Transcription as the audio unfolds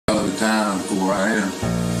time for where I am.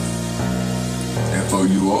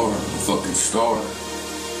 F-O-U-R, a fucking star.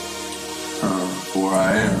 For where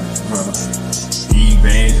I am.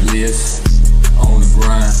 Evangelist, on the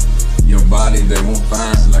grind. Your body they won't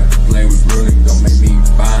find. Like to play with running, don't make me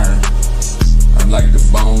fine. I'm like the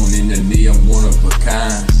bone in the knee, I'm one of a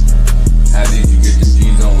kind. How did you get the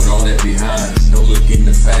jeans on with all that behind? Don't look in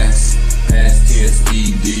the past, past tense,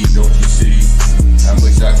 ED, don't you see? How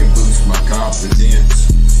much I can boost my confidence.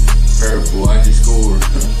 Purple, I just scored.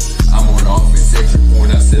 I'm on offense, extra point.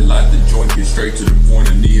 I said light the joint, get straight to the point.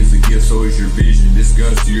 A knee is a gift, so is your vision. This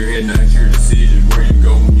gun's to your head, not your decision. Where you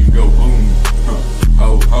go when you go boom.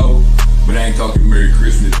 Ho, ho. But I ain't talking Merry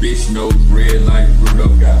Christmas. Bitch nose red like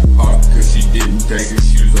Rudolph got hot cause she didn't take her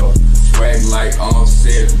shoes off. Swag like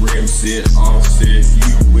offset, rim set, offset.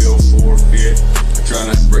 You will forfeit. I try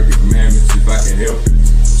not to break the commandments if I can help it.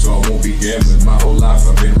 So I won't be gambling. My whole life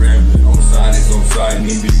I've been rambling. On side is on side,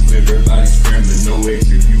 need to be clear. Everybody's scrambling. No way,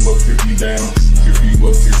 trip you up, trip you down. Trip you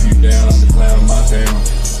up, trip you down. I'm the clown of my town.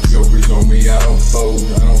 Jokers on me, I don't fold.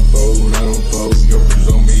 I don't fold, I don't fold. Jokers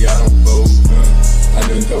on me, I don't fold. I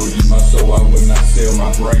done told you my soul, I would not sell. My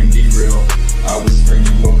brain derail. I would string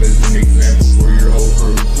you up as an example for your whole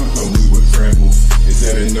crew. We would trample. Is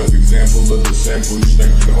that enough example of the sample? You think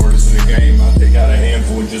you're the hardest in the game? I'll take out a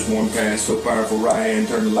handful in just one pass. So powerful, right hand,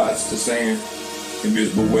 turn the lights to sand.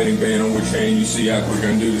 Invisible wedding band on which hand you see how quick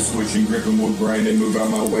I do the switch and gripping with brain. They move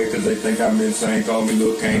out my way cause they think I'm insane. Call me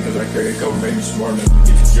Lil Kane cause I carry a coat, made me smart enough to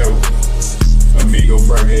get the joke. Amigo,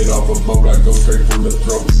 burn head off a boat. I go straight for the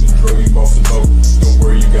throat and throw him off the boat. Don't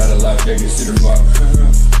worry, you got a life jacket, sit or lock.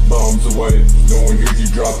 Bombs away, no one hears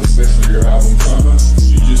you drop, especially your album.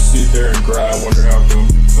 You just sit there and cry, wonder how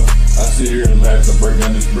come. I sit here and laugh, I break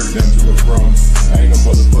down this brick down to a crumb. I ain't no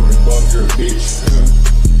motherfucking bum, you're a bitch.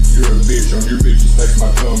 You're a bitch, on your bitch's face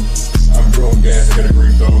my thumb. I'm growing gas, I got a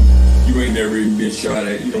green thumb. You ain't never even been shot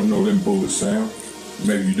at, you don't know them bullets sound.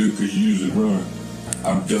 Maybe you do cause you usually run.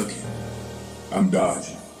 I'm ducking, I'm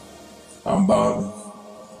dodging, I'm bobbing,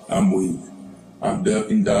 I'm weaving. I'm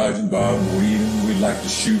ducking, dodging, bobbing, weaving. We like to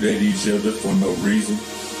shoot at each other for no reason.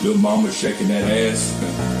 Lil' mama shaking that ass.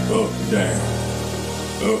 Up, down,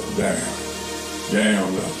 up, down, down,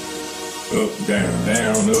 up, down,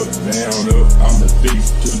 down, up, down, up. I'm the thief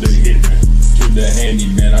to the hitman, to the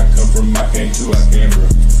handyman. I come from my cane to a camera.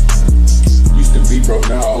 Used to be broke,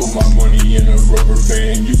 now I hold my money in a rubber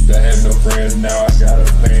band. Used to have no friends, now I got a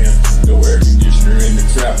fan. No air conditioner in the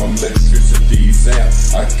trap, I'm electricity zap.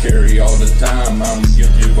 I carry all the time, I'm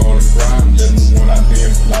guilty of all the crime. Let the one I've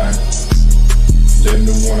been flying. Let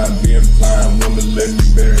the one I've been flying. Woman, let me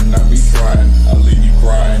better not be trying. I'll leave you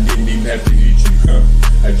crying, didn't even have to hit you.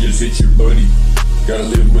 I just hit your buddy. Gotta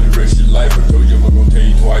live with the rest of your life. I told you I'm gonna tell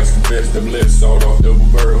you twice. Confess, double S, sawed off double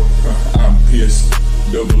barrel. I'm pissed,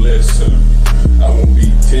 double S. I won't be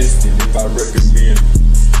tested if I recommend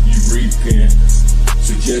you repent.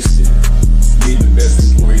 Suggested, me the best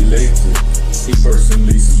employee elected. He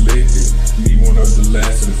personally selected me one of the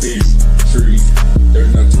last of the fig tree.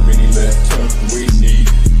 There's not too many left. We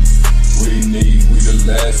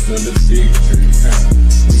the last of the fig tree.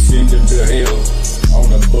 We send them to hell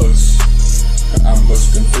on a bus. I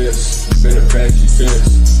must confess, better pass your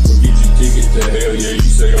test or get your ticket to hell. Yeah, you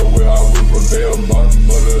say, oh well, I will prevail. Bottom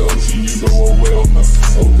of the ocean, you go, oh well.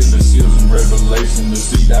 Open the seals in Revelation, the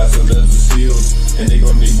sea dies so does the seals. And they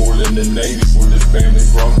gon' need more than the Navy for this family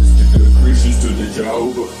promise. To the Christians, to the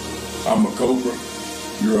Jehovah. I'm a cobra,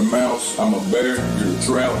 you're a mouse. I'm a bear, you're a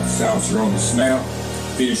trout. Sounds are on the snout.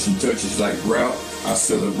 Finishing touches like grout. I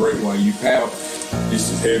celebrate while you pout.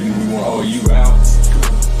 This is heaven, we want all you out.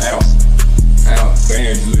 Out, out,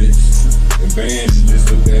 evangelist.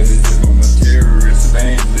 Evangelist, look at it, I'm a terrorist,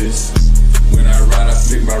 evangelist. When I ride, I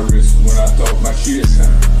flick my wrist. When I talk my shit,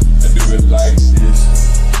 I do it like this,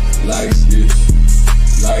 like this,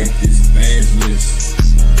 like this. Evangelist,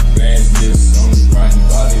 evangelist. On the grinding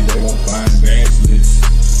body, they won't find evangelist.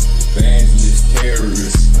 Evangelist,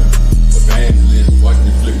 terrorist, evangelist. Watch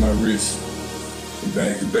me flick my wrist, and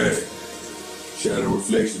back to back. Shadow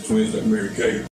reflection, twins like Mary Kay.